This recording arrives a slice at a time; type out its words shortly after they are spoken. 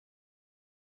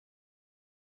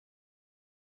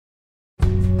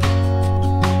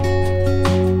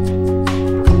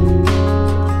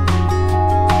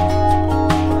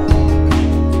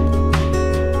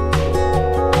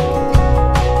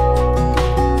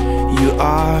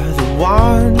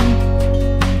one.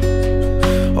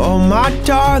 Oh my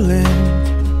darling,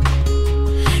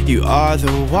 you are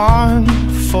the one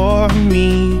for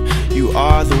me. You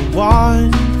are the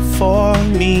one for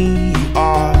me. You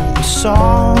are the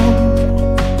song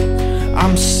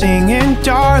I'm singing,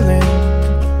 darling.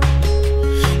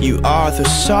 You are the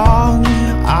song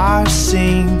I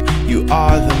sing. You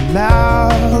are the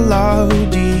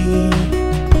melody.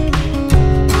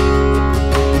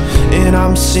 And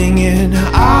I'm singing,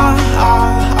 I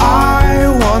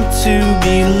want to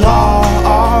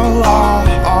belong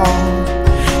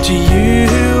to you,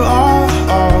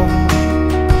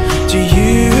 to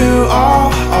you,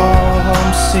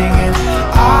 I'm singing,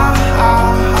 I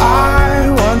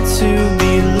want to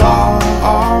belong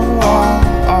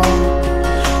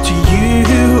to you,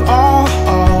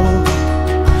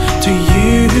 to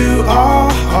you,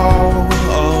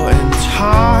 and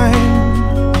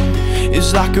time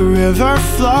is like a river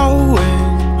flowing.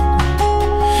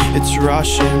 It's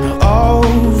rushing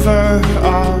over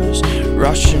us,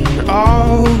 rushing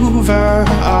over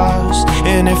us.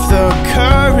 And if the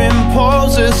current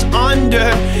pulls us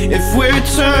under, if we're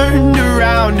turned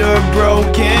around or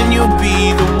broken, you'll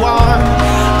be the one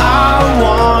I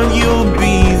want. You'll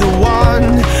be the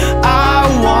one I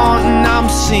want. And I'm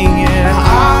singing,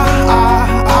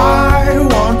 I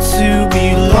want to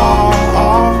belong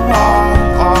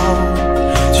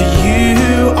to you,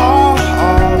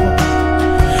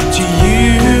 to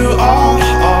you,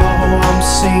 I'm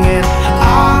singing, I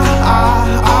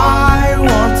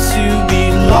want to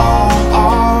belong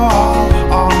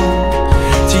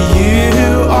to you,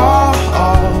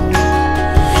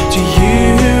 to you,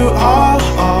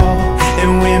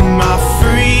 and when my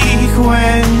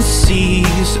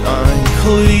frequency's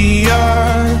unclear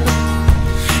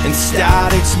and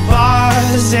static's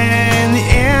buzzing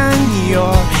in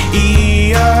your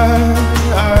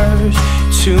ears,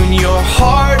 tune your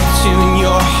heart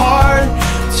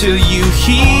till you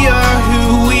hear